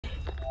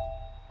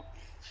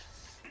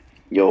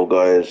Yo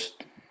guys,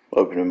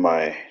 opening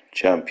my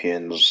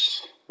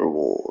champions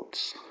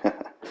rewards.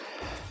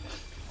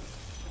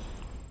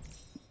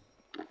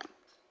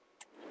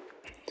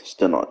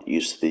 Still not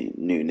used to the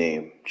new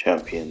name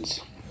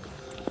champions.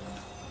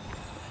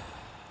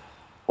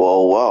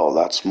 Well, wow,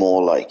 that's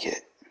more like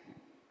it.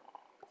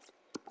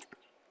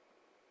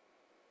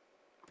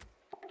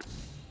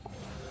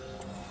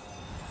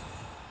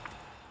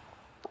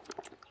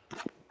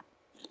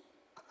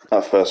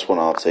 That first one,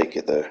 I'll take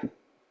it though.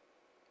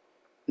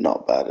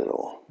 Not bad at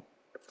all.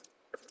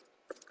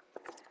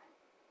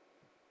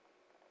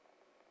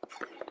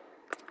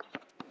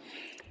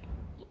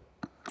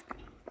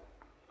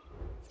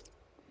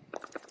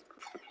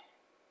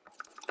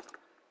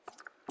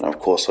 And of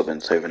course, I've been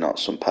saving up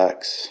some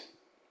packs.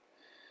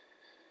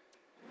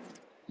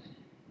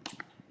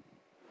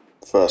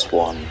 First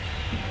one.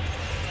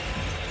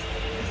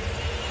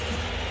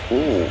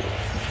 Ooh.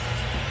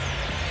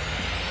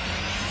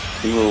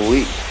 Team of the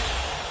week.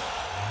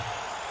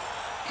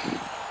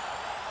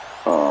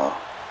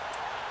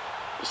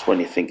 Just when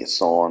you think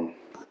it's on.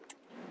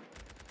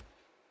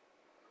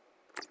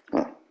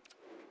 Huh.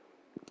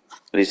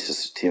 At least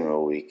it's a team of the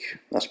week.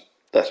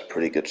 That's a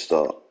pretty good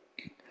start.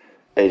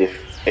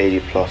 80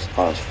 plus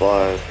times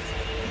 5.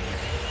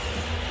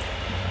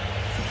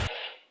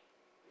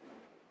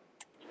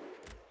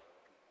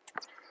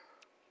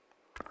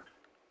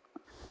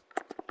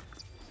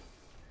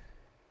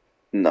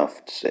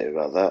 Enough to say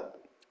about that.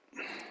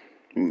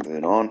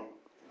 Moving on.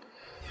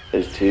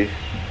 There's 2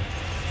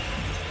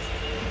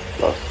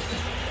 plus.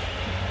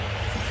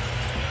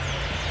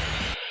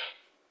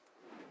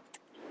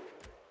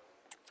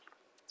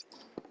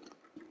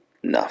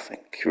 Nothing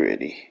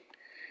really.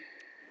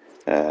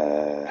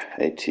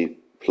 80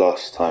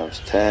 plus times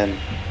 10.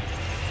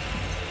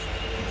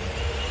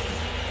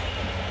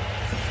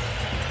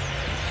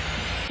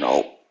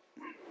 Nope.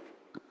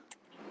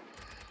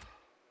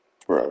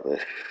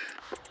 Rubbish.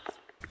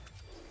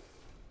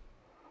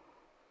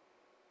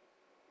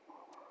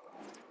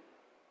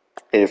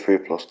 Eighty-three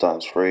plus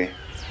times 3.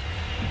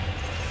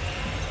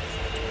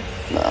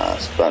 Nah,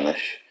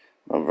 Spanish.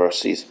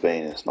 Versus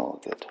Spain is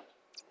not good.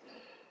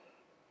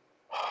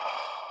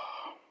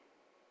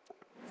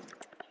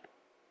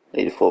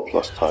 Eighty-four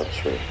plus times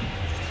 3.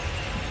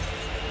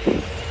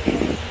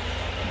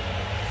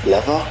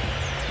 Lever?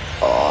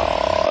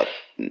 Ah,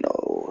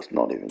 no, it's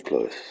not even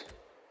close.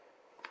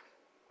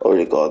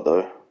 Oh god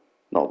though,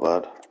 not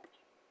bad.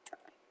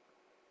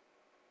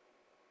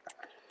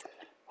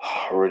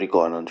 Already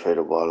got an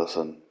untradeable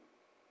Allison.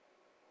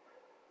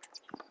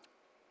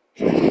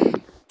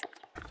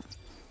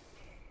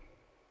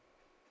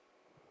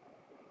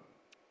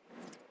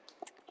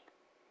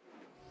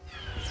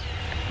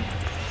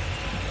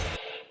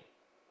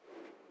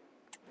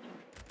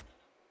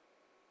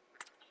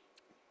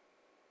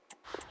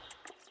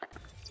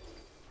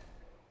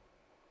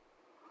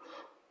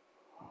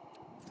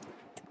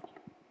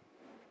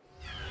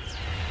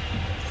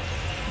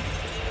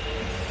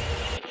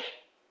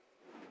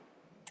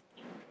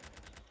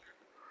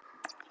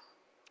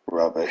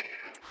 Rubbish.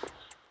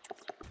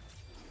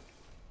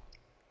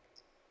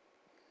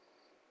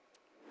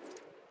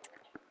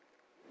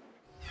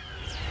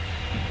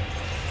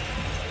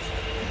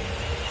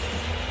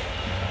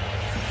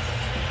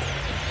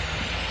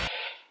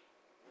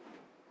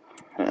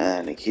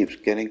 And it keeps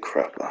getting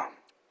crapper.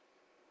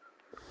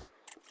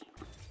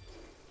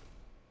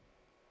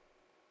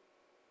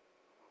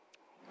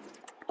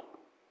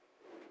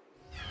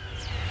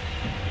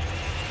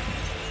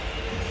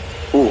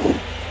 Ooh.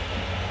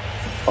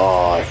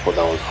 Oh, I thought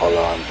that was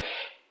Holland.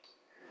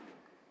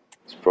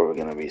 It's probably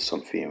gonna be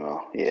some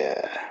female.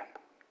 Yeah.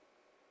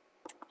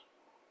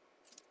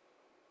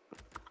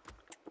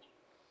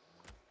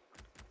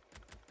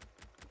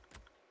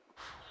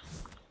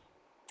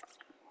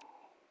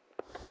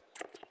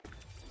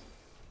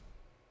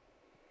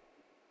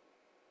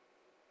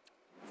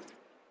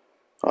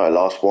 Alright,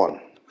 last one.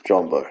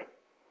 Jumbo.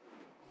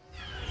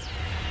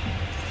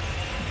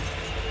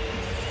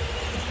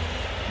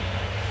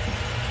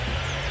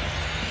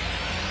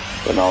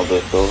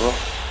 Ronaldo Silva.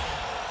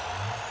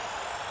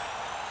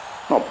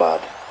 Not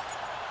bad.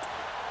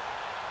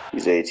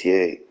 He's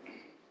 88.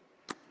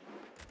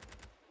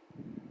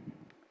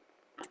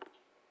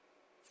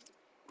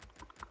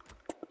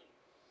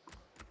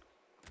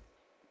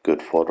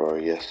 Good fodder,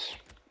 yes.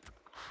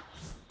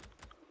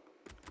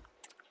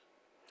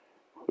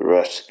 The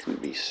rest can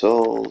be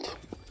sold.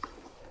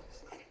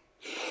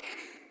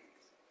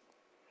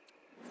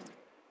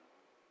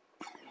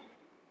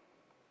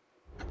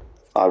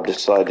 I've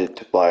decided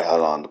to buy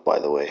Haaland, by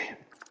the way.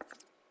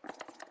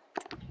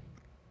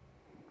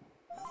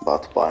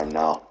 About to buy him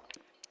now.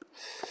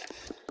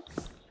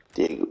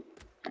 Diego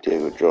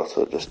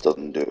Jota just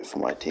doesn't do it for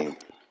my team.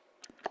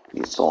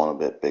 Needs someone a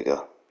bit bigger.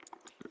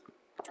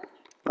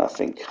 And I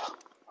think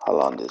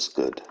Haaland is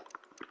good.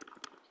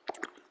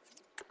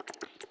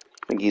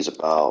 I think he's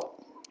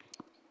about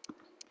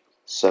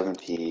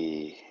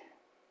 73k.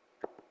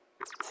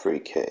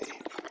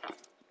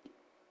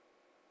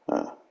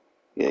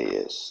 Yeah, he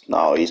is.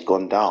 No, he's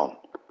gone down.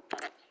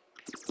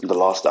 In the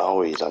last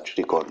hour he's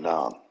actually gone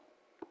down.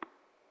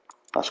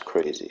 That's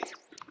crazy.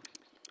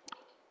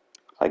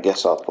 I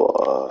guess I'll put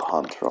a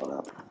hunter on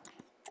him.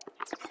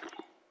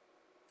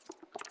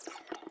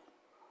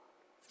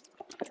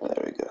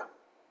 There we go.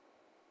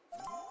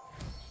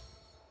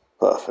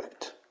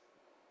 Perfect.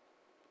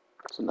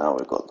 So now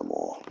we've got them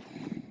all.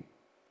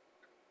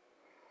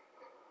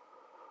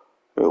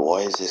 Wait,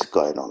 why is this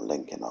guy not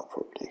linking up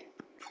properly?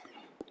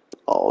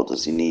 Oh,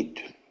 does he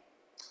need...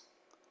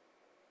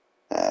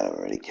 I don't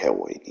really care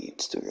what he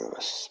needs, to be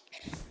honest.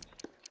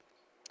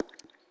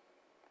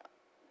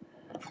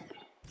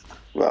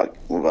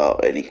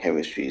 Without any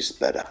chemistry is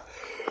better.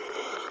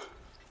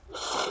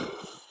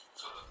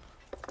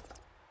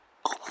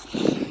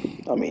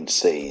 I mean,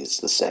 say it's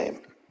the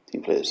same. He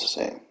plays the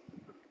same.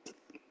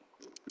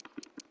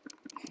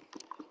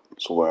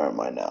 So where am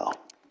I now?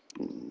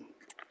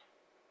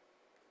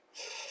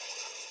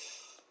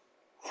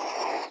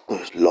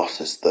 Those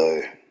losses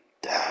though,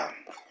 damn.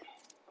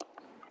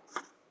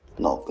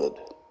 Not good.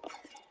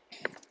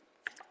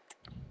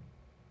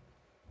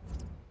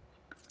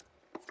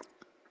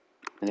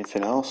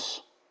 Anything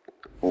else?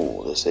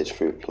 Oh, this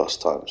H3 plus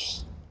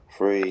times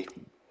 3.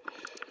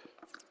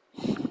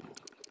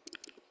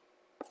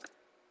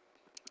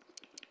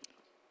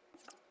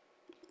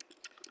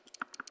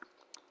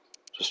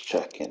 Just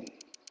checking.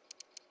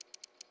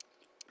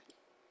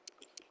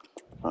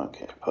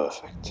 Okay,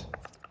 perfect.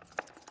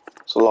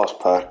 So last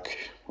pack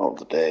of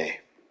the day.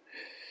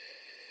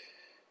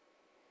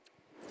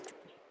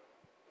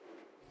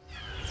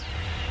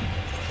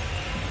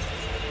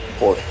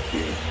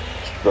 Portuguese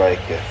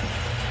striker.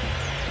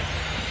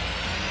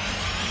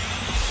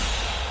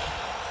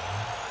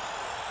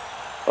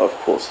 Of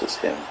course it's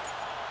him.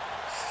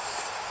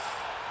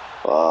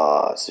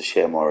 Ah, it's a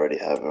shame I already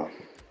have him.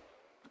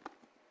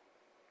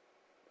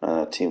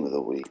 Team of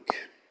the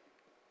week.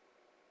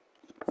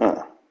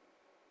 Huh.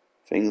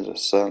 Things are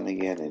certainly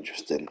getting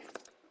interesting.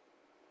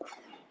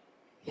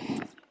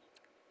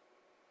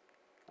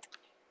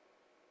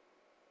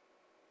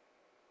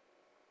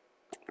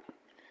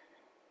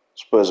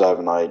 Suppose I have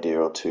an idea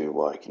or two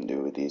what I can do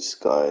with these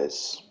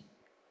guys.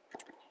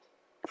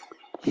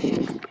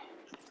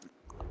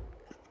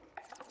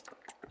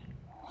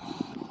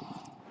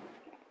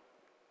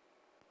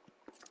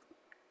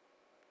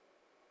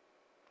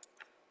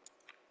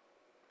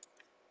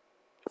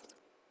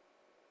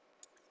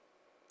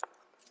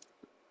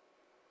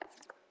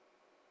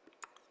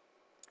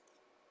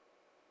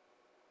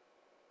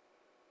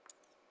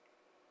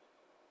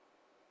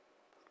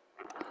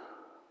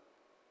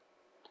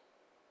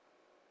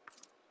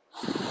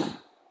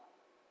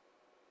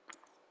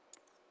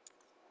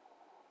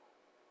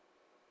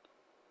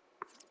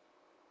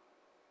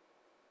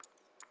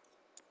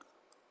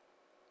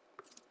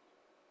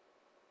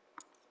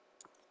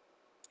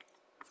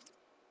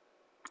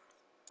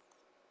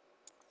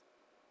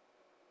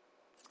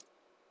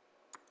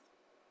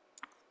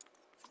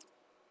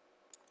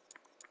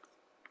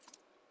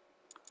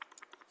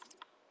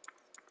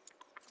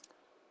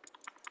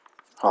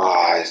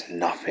 Ah, it's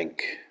nothing.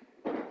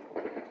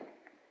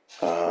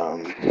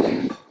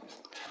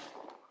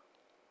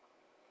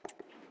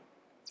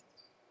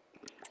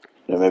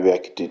 Maybe I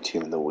could do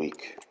team of the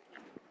week.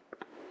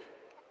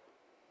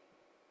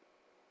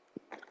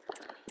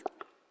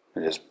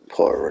 And just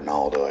put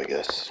Ronaldo, I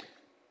guess.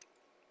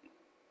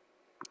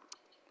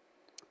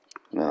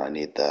 No, I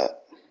need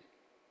that.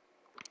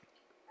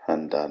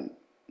 And then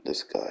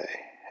this guy,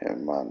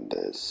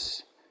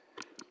 Hernandez.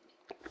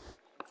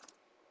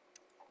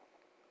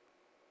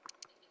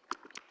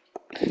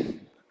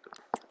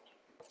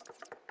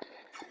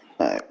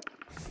 Alright.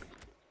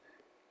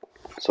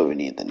 So we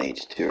need the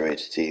 82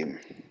 rated team.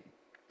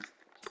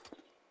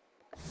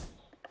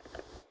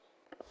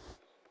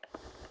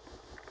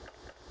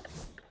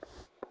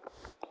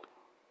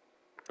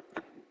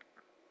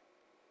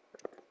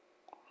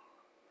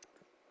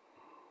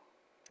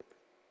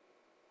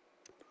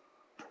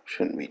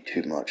 Shouldn't be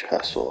too much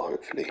hassle,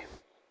 hopefully.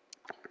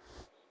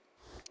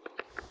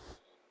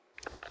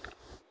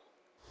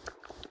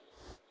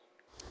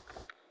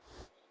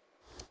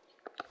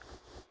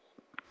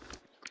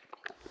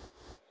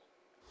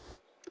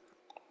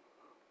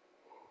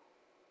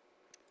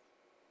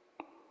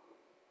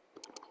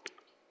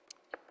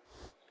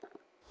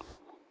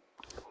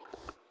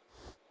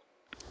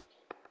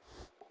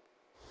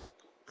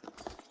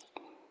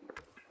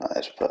 That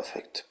is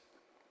perfect.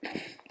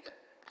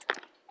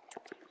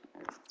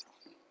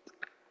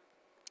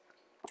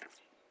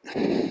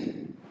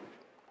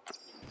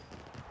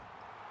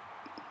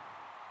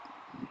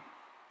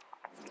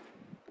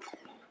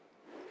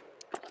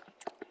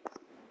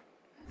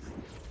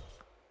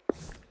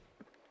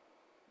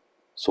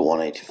 So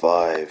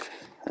 185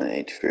 and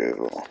 83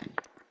 overall.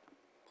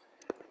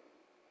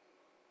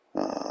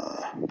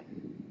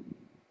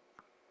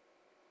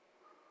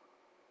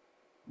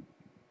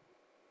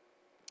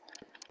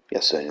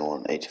 Guess the only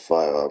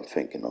 185 I'm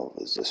thinking of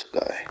is this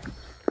guy.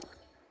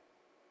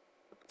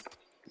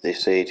 Did they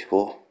say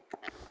 84?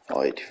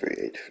 Oh, 83,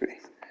 83.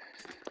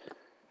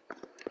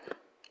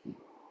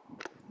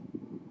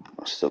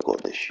 That's still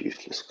got this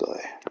useless guy.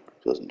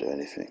 Doesn't do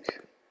anything.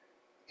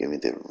 Give me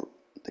the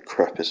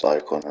crappiest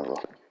icon ever.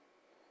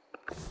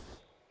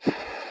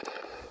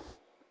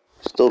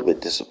 Still a bit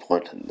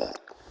disappointed in that.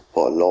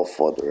 Put a lot of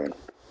fodder in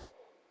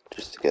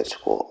just to get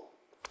squat.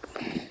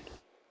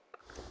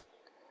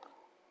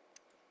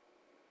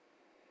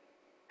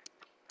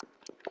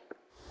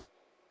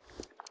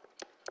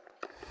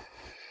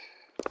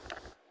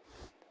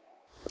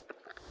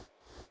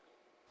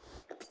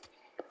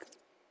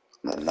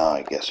 And now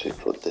I guess we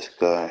put this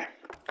guy.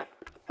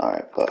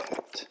 Alright,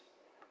 perfect.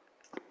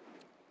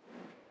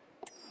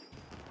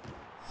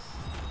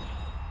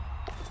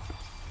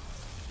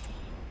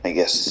 I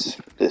guess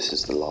this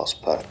is the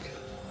last pack.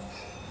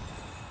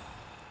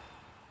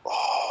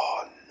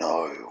 Oh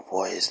no,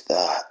 what is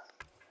that?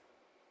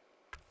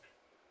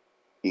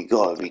 You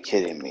gotta be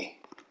kidding me.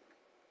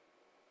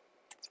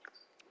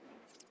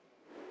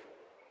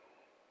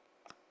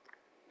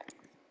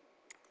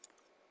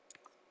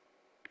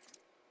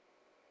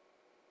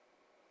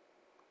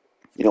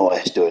 You know what,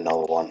 let's do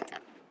another one.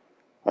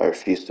 I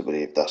refuse to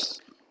believe that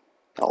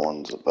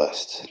one's the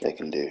best they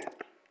can do.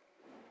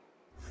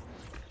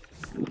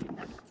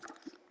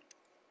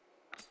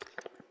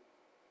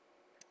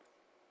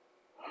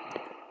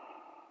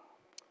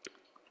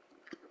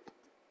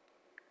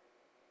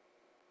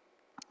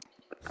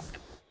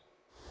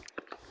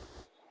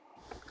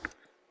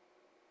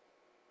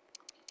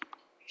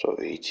 So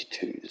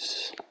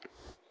 82s.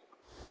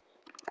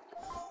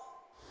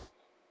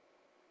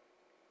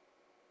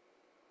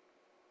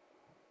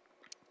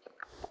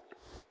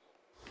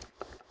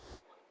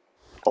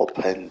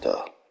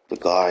 Openda, the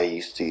guy I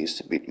used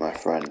to beat my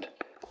friend.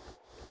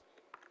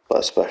 But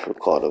a special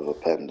card of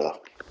Openda.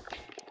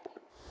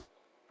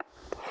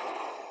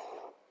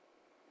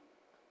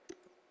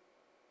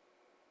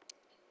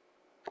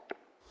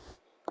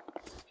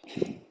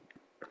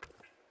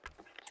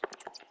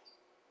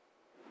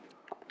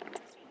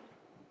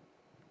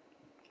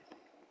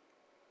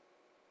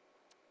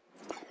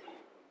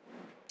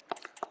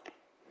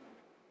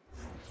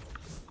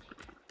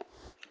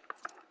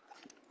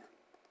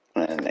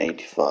 And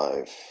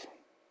 85.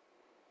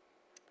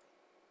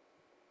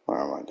 Where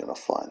am I gonna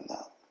find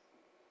that?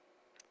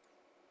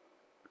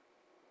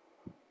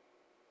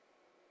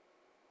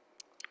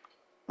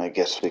 I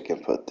guess we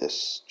can put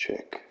this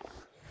chick.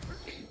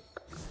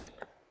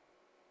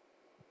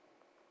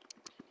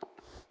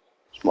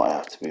 This might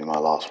have to be my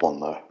last one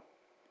though.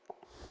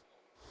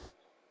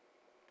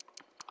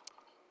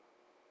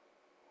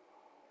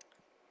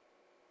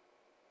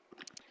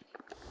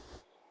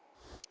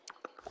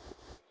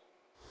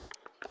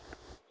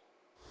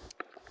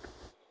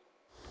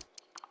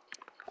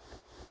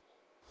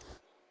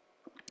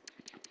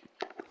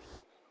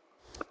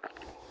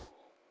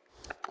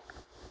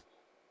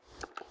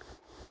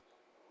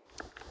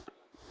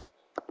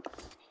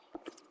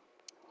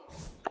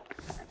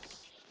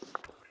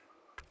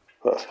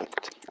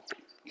 Perfect.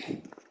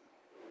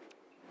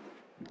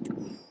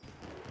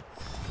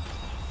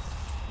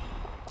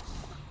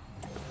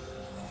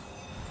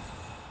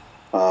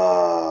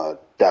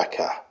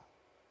 Daka.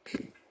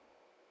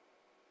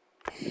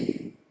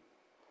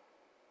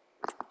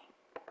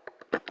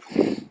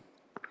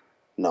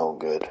 No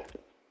good.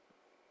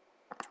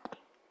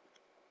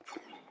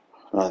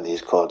 None of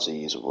these cards are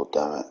usable,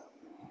 damn it.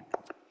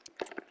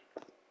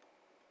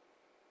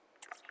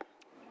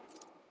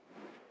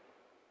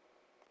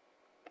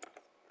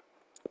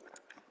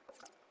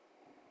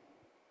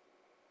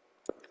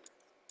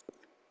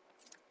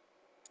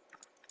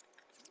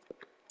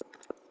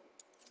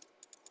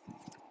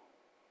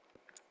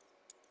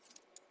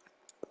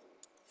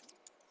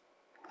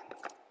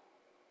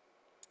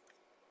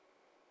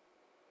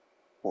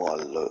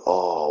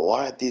 Oh,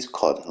 why are these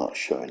cards not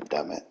showing,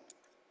 damn it?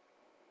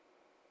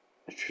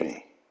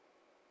 Literally.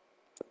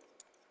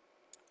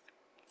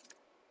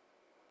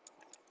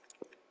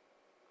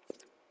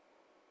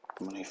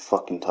 How many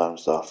fucking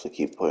times do I have to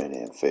keep putting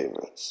it in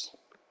favorites?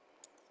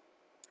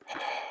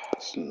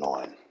 That's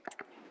annoying.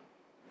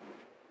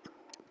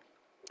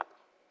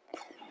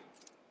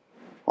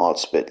 Oh,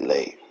 it's a bit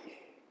late.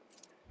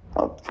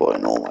 I'm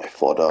putting all my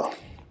fodder.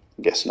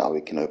 I guess now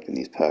we can open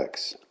these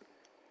packs.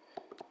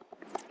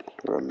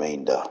 The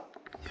remainder.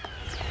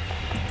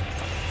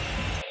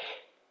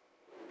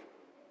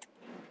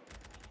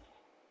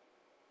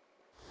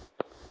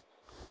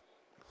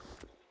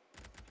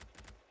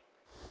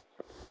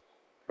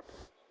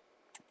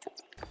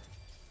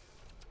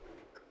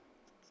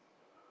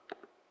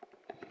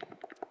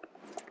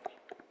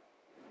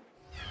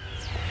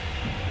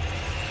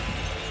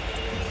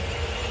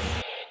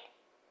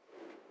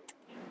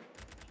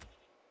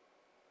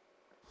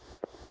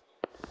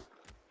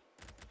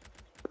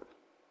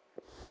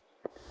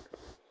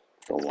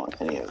 Don't want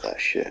any of that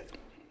shit.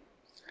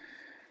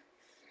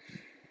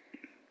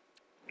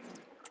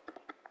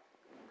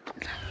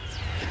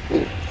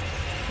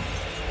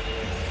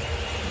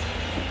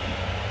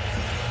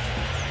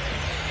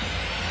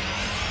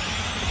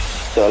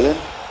 Sterling?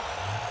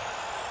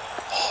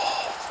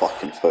 Oh,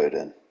 fucking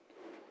Foden.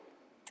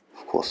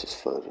 Of course it's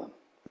Foden.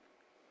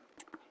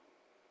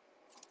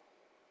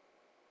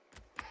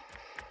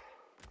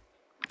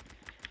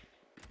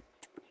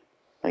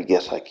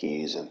 guess I can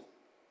use him.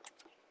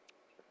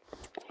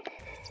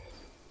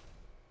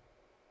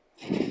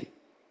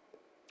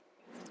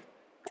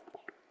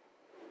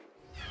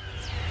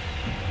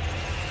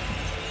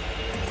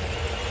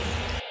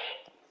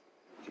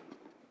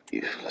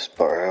 Useless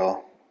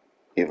burial.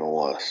 Even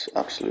worse.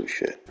 Absolute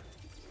shit.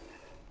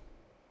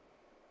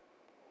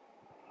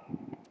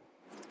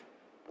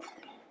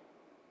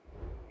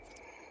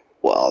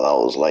 Wow,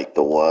 that was like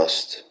the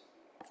worst.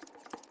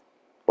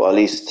 Well, at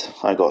least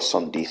I got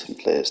some decent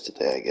players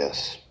today, I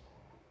guess.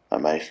 I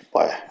managed to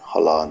buy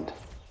Haaland.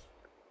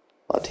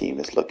 My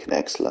team is looking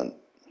excellent.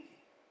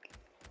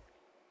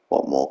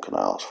 What more can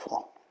I ask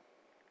for?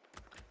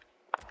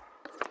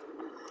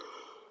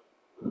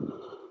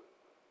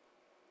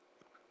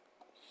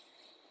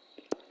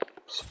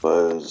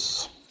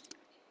 Suppose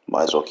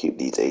might as well keep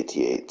these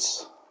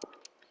 88s.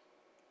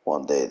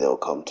 One day they'll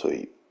come for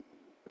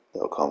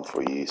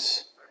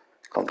use.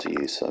 Come to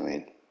use, I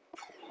mean,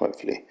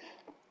 hopefully.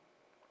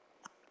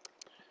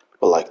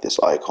 But like this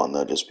icon,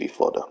 they'll just be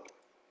fodder.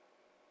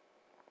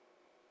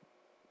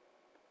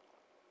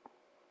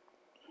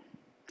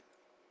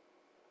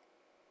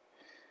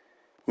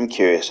 I'm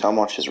curious, how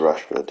much is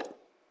Rashford?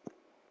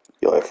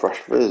 Yo, if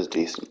Rashford is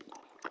decent,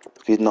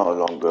 if he's no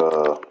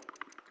longer,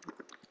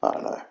 I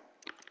don't know.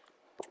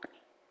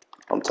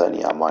 I'm telling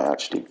you, I might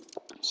actually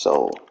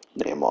sell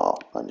Neymar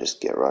and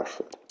just get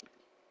Rashford.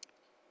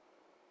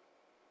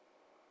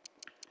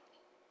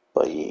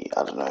 But I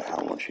don't know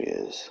how much he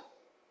is.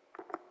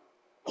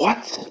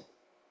 What?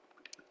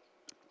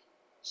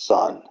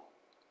 Son,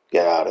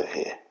 get out of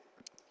here.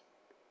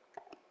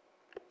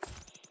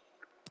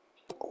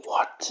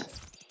 What?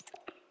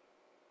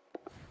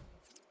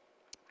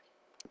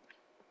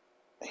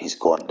 He's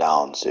gone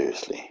down,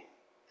 seriously.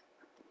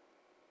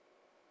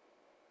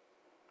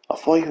 I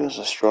thought he was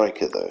a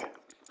striker though.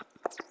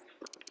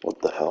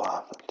 What the hell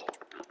happened?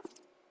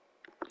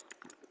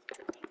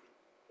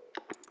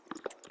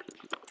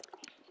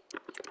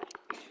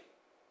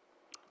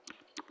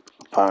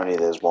 Apparently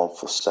there's one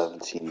for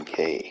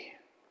 17k.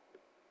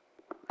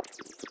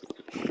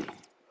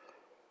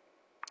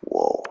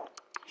 Whoa.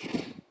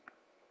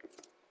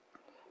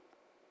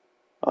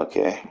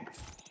 Okay.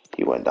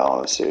 He went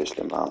down a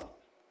seriously amount.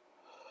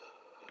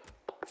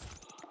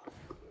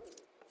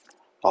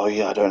 Oh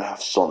yeah, I don't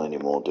have Son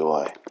anymore, do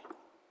I?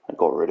 I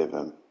got rid of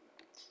him.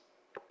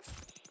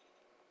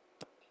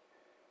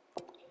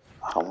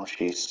 How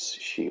much is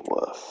she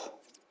worth?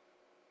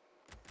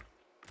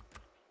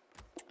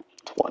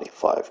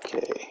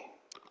 25k.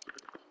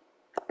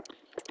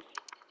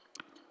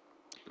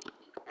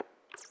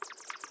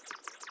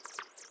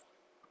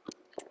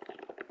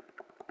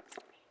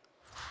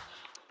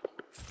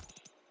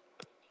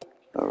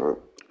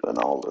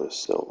 Ronaldo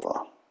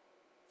Silva.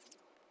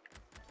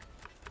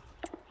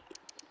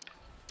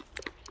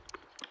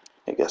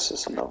 I guess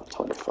it's another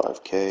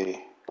 25k.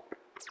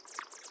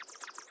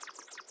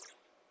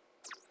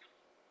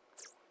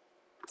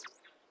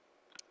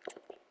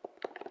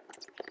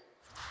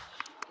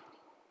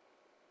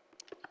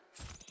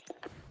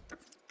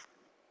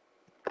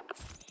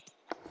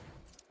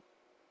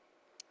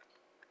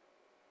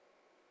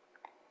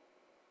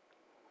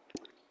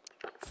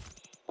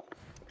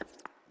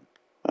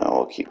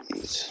 I'll keep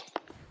these.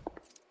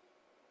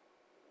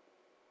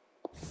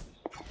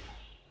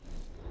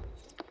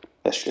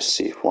 Let's just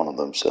see if one of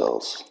them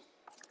sells.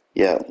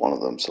 Yeah, one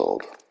of them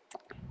sold.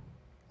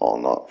 Or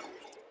not.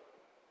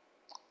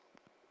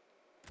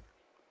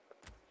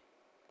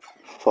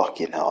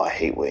 Fucking hell, I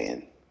hate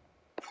waiting.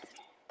 If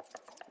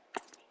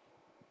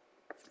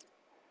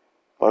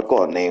I've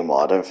got a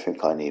Neymar, I don't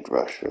think I need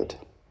Rashford.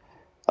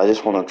 I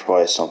just want to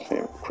try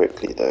something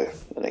quickly though,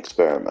 an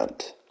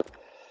experiment.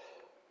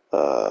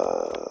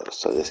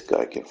 So this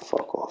guy can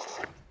fuck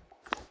off.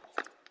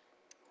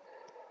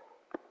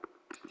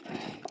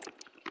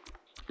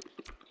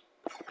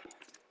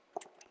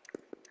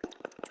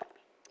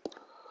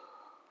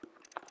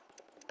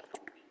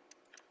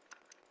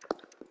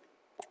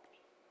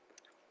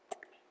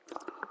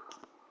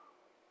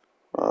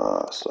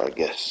 So I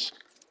guess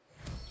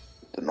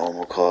the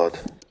normal card.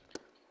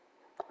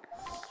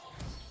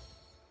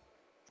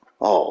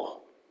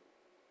 Oh,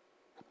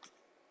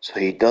 so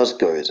he does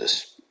go as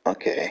a...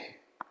 Okay.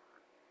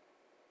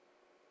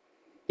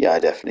 Yeah, I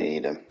definitely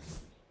need him.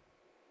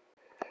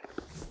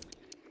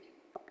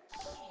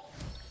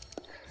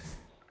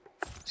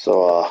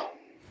 So,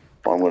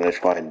 what I'm going to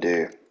try and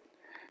do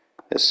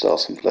is sell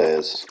some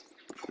players.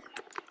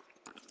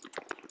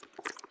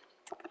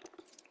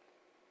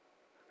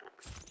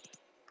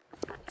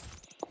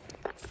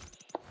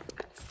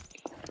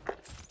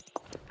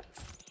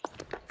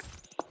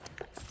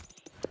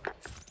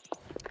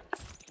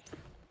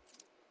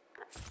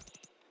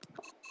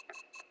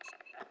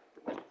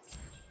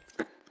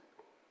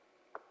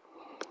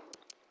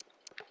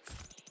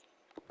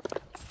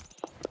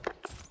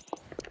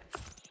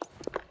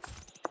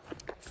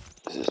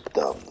 This is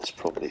dumb, there's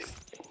probably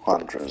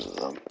hundreds of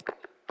them.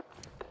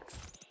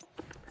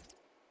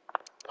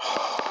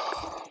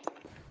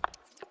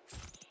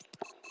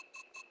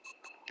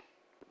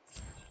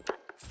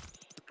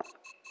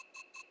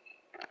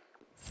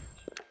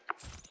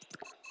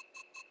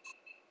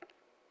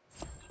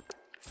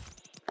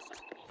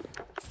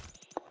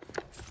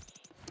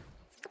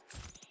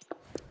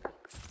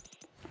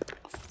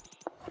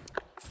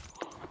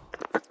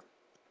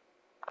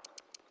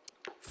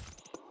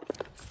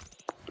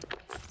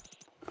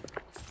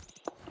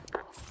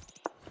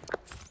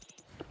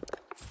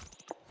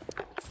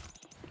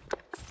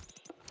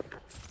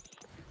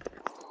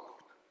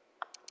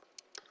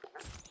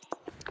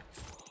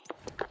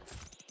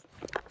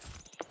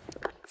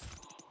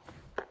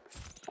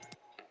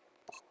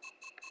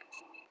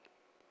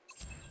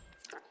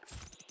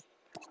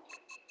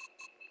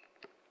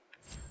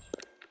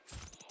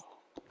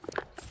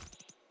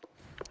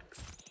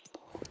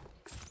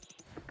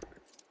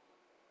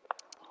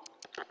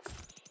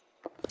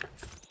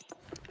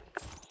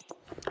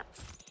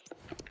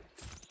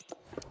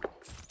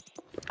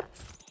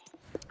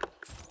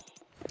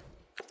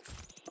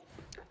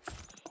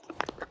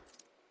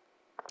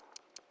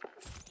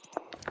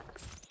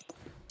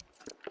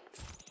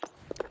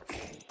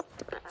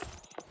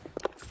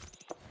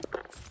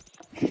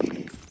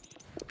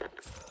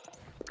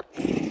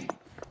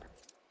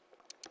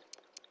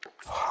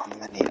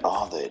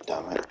 they?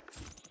 Damn it.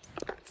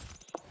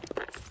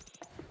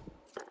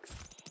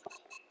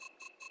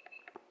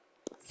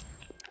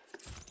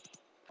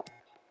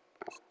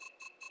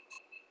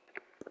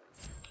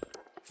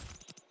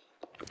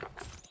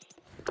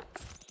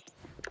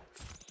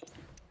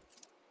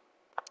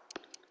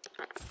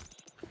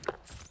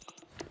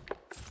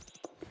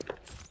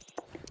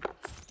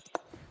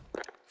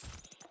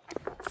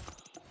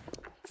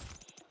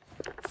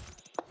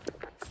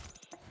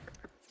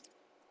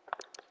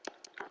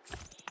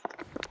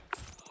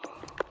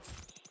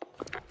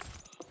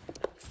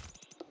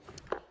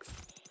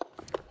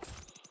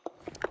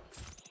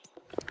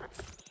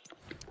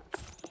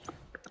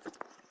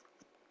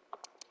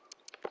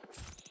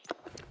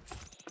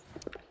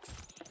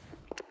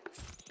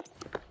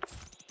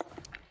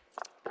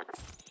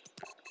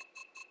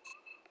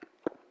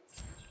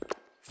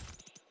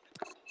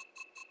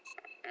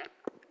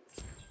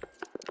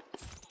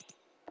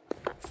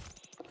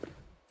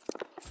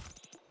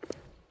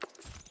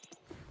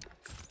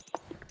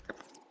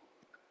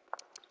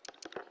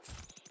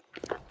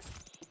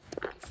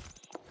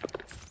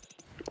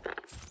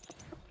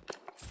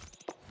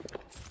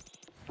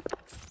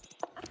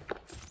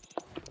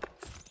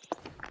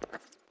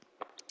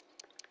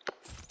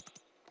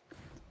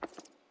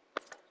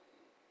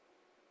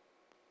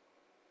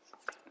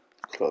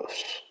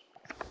 Close.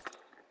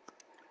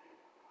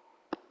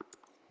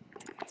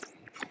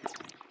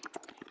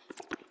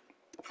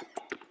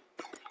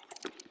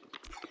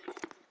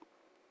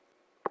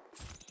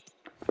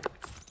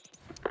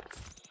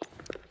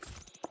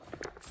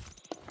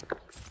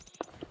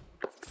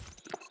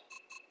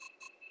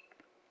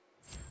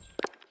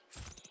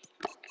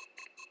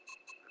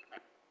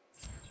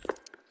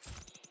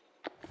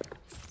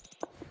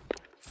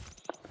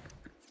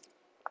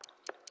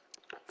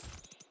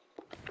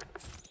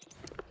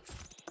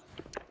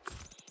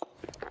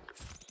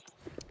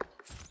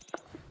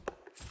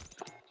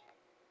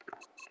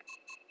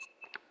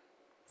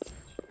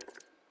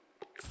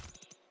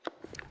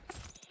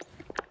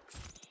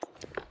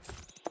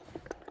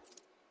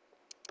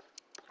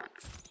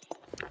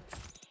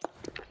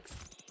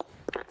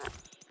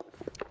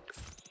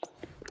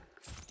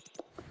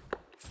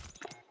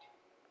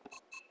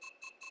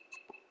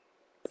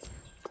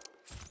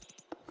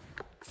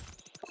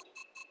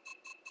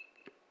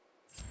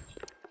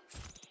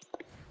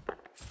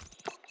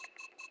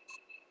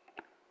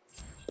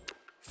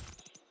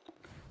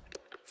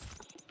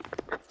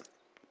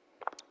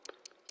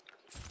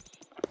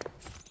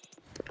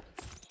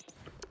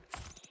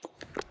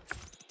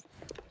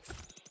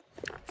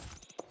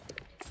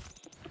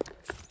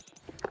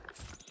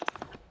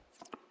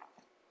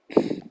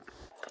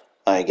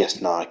 I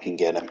guess now I can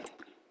get him.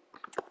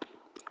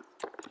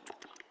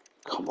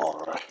 Come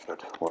on,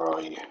 Rashford, where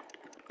are you?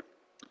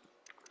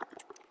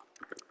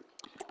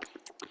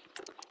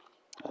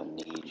 I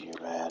need you,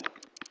 man.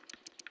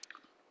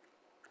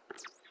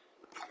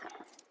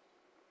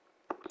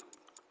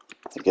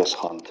 I guess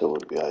Hunter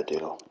would be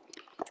ideal.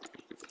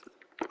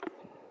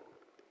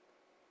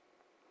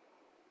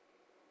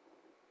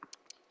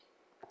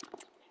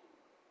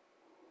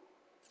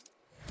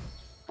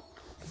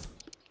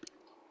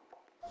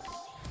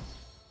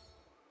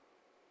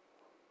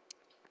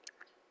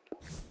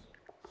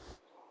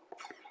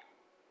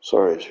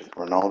 Sorry,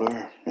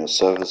 Ronaldo, your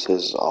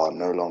services are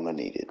no longer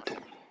needed.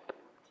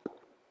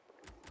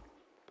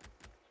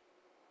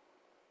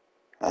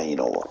 And you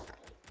know what?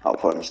 I'll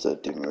put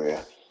Mr. Di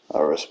Maria. I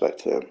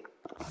respect him.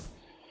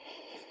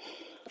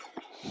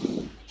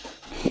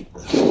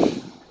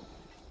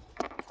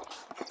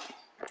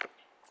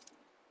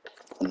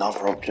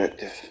 Another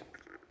objective.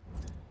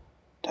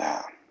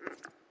 Damn.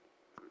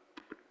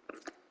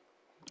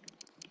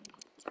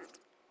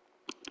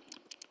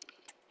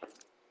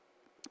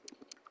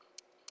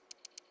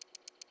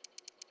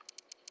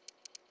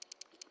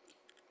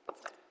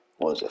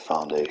 What is it?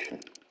 Foundation.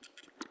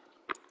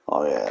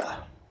 Oh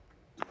yeah.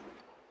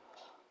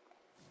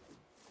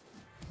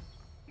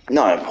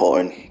 Not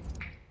important.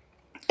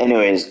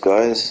 Anyways,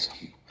 guys,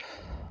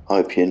 I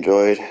hope you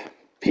enjoyed.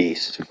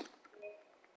 Peace.